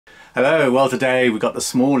Hello, well today we've got the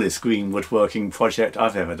smallest green woodworking project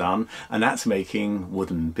I've ever done, and that's making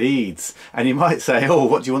wooden beads. And you might say, oh,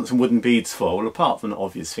 what do you want some wooden beads for? Well, apart from the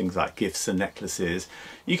obvious things like gifts and necklaces,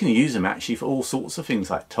 you can use them actually for all sorts of things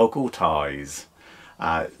like toggle ties,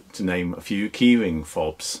 to name a few keyring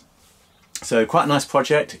fobs. So quite a nice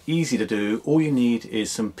project, easy to do. All you need is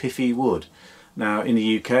some pithy wood. Now in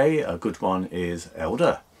the UK, a good one is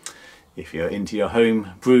elder. If you're into your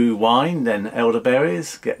home brew wine, then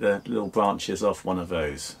elderberries, get the little branches off one of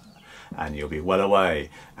those and you'll be well away.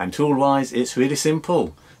 And tool wise, it's really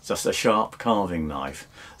simple, just a sharp carving knife.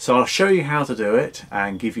 So I'll show you how to do it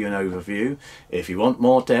and give you an overview. If you want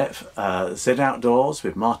more depth, Zed Outdoors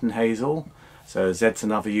with Martin Hazel. So Zed's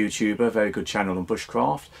another YouTuber, very good channel on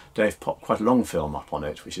bushcraft. They've popped quite a long film up on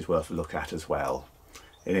it, which is worth a look at as well.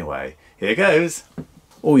 Anyway, here goes.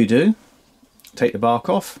 All you do, take the bark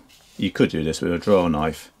off. You could do this with a drawer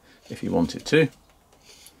knife if you wanted to,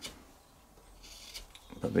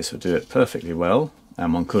 but this will do it perfectly well,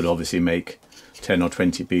 and one could obviously make 10 or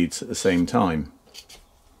 20 beads at the same time.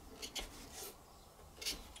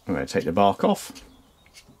 I'm going to take the bark off,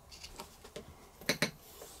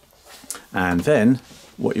 and then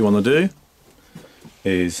what you want to do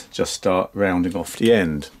is just start rounding off the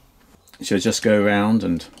end. So just go around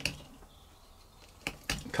and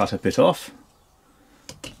cut a bit off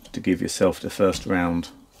to give yourself the first round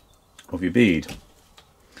of your bead.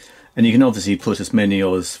 And you can obviously put as many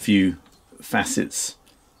or as few facets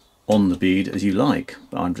on the bead as you like,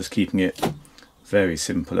 but I'm just keeping it very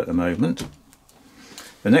simple at the moment.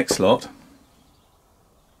 The next lot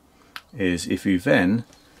is if you then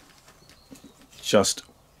just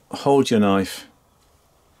hold your knife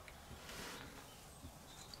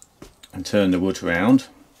and turn the wood around,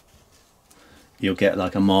 you'll get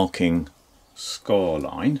like a marking score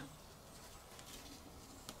line.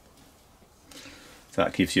 So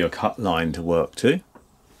that gives you a cut line to work to.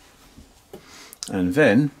 And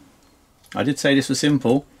then, I did say this was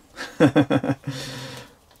simple,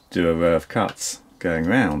 do a row of cuts going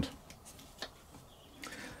round.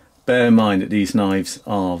 Bear in mind that these knives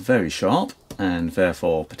are very sharp and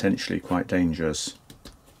therefore potentially quite dangerous.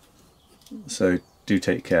 So do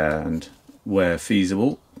take care and, where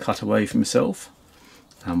feasible, cut away from yourself.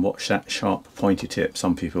 And watch that sharp pointy tip.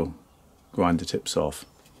 Some people grind the tips off.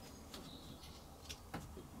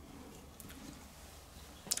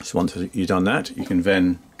 So once you've done that, you can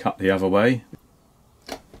then cut the other way.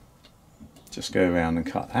 Just go around and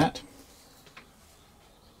cut that.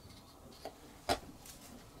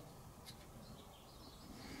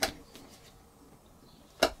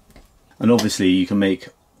 And obviously you can make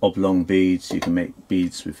oblong beads, you can make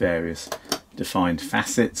beads with various defined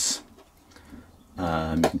facets.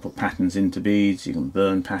 You can put patterns into beads, you can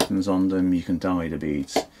burn patterns on them, you can dye the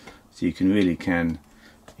beads. So you can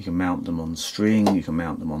mount them on string, you can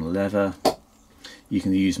mount them on leather, you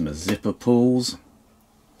can use them as zipper pulls.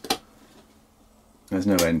 There's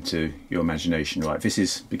no end to your imagination. Right, this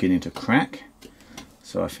is beginning to crack,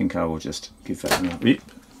 so I think I will just give that another,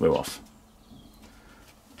 we're off.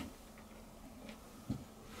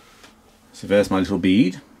 So there's my little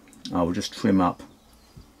bead. I will just trim up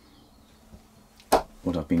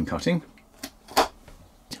what I've been cutting.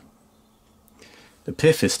 The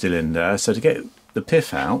pith is still in there, so to get the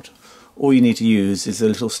pith out, all you need to use is the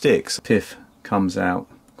little sticks. The pith comes out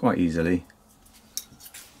quite easily,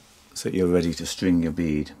 so you're ready to string your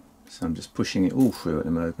bead. So I'm just pushing it all through at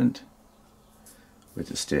the moment with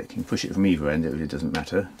the stick. You can push it from either end, it really doesn't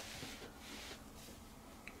matter.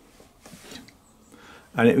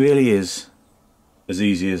 And it really is as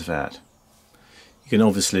easy as that. You can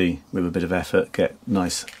obviously, with a bit of effort, get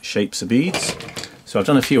nice shapes of beads. So I've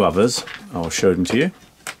done a few others, I'll show them to you.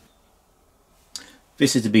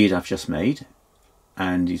 This is the bead I've just made,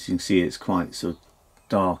 and you can see it's quite sort of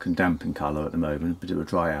dark and damp in colour at the moment, but it will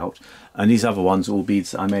dry out. And these other ones are all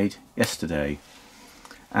beads that I made yesterday,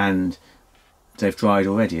 and they've dried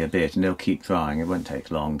already a bit, and they'll keep drying. It won't take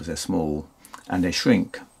long because they're small, and they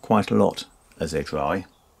shrink quite a lot as they dry.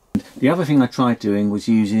 The other thing I tried doing was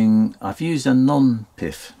I've used a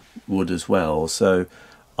non-pith wood as well, so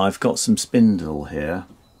I've got some spindle here,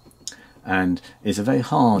 and it's a very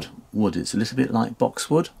hard wood, it's a little bit like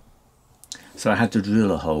boxwood, so I had to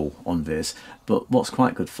drill a hole on this. But what's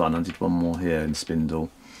quite good fun, I did one more here in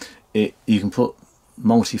spindle, you can put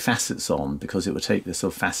multi-facets on, because it will take the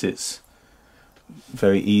sort of facets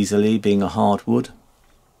very easily, being a hard wood,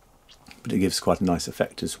 but it gives quite a nice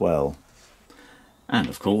effect as well. And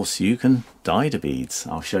of course you can dye the beads.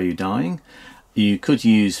 I'll show you dyeing. You could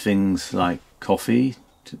use things like coffee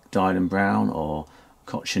to dye them brown, or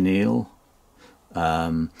cochineal,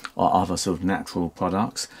 or other sort of natural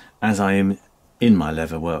products. As I am in my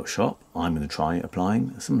leather workshop, I'm going to try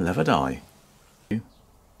applying some leather dye.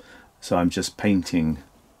 So I'm just painting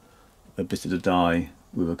a bit of the dye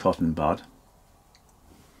with a cotton bud.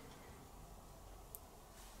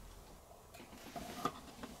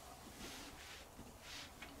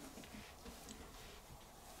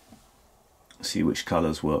 See which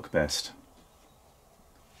colours work best.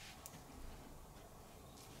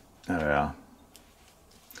 There we are.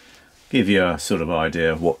 Give you a sort of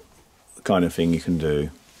idea of what kind of thing you can do.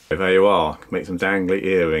 There you are. Make some dangly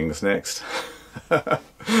earrings next. I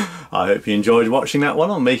hope you enjoyed watching that one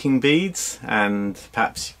on making beads, and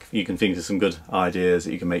perhaps you can think of some good ideas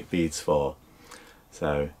that you can make beads for.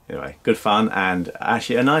 So anyway, good fun, and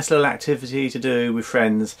actually a nice little activity to do with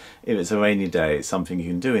friends if it's a rainy day. It's something you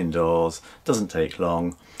can do indoors, doesn't take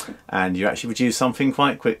long, and you actually produce something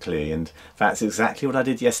quite quickly. And that's exactly what I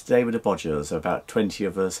did yesterday with the bodgers. About 20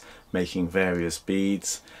 of us making various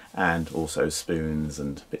beads and also spoons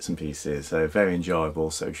and bits and pieces. So very enjoyable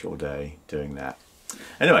social day doing that.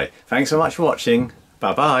 Anyway, thanks so much for watching.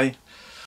 Bye bye.